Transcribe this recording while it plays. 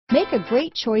Make a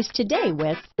great choice today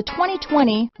with the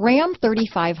 2020 Ram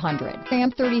 3500.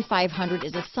 Ram 3500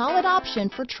 is a solid option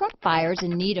for truck buyers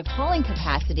in need of hauling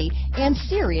capacity and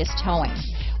serious towing.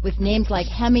 With names like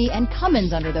Hemi and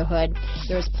Cummins under the hood,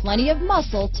 there's plenty of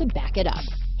muscle to back it up.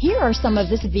 Here are some of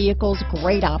this vehicle's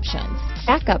great options: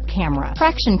 backup camera,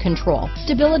 traction control,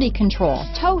 stability control,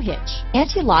 tow hitch,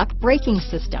 anti-lock braking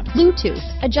system, Bluetooth,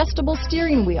 adjustable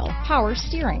steering wheel, power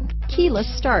steering,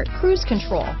 keyless start, cruise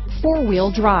control,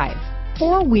 four-wheel drive,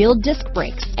 four-wheel disc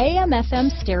brakes,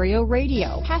 AM/FM stereo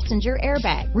radio, passenger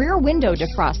airbag, rear window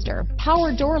defroster,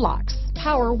 power door locks,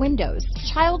 power windows,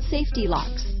 child safety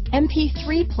locks,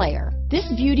 MP3 player.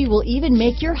 This beauty will even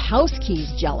make your house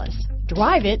keys jealous.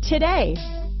 Drive it today.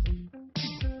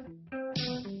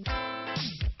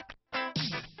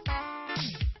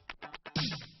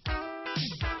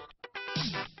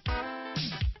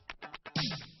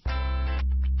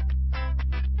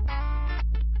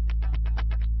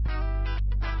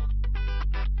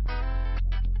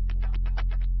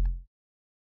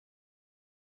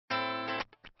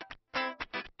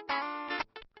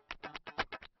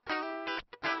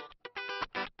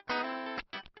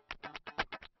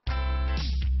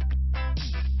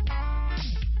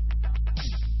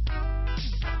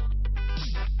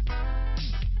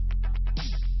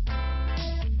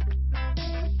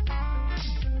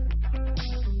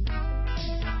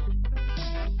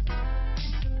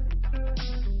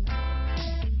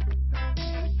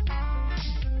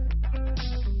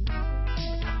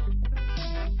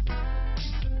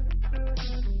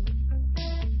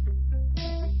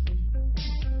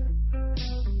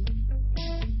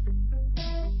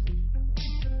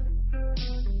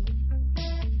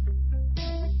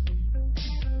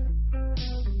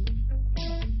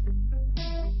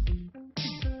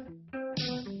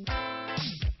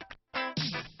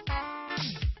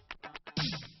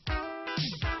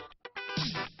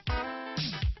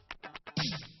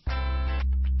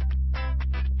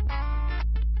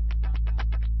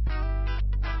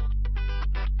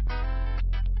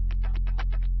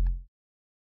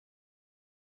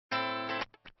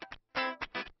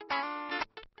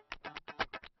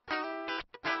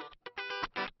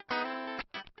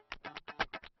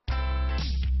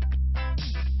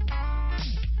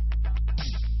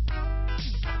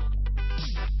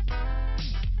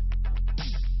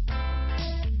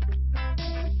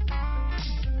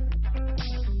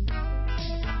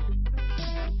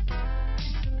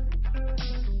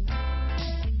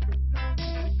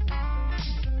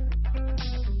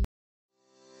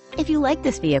 If you like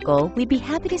this vehicle, we'd be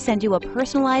happy to send you a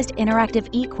personalized interactive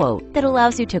e-quote that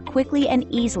allows you to quickly and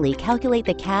easily calculate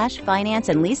the cash, finance,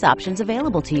 and lease options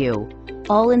available to you.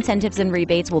 All incentives and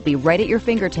rebates will be right at your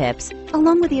fingertips,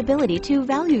 along with the ability to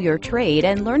value your trade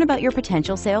and learn about your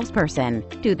potential salesperson.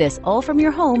 Do this all from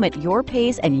your home at your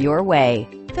pace and your way.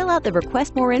 Fill out the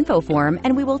Request More Info form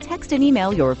and we will text and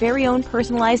email your very own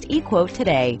personalized e-quote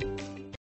today.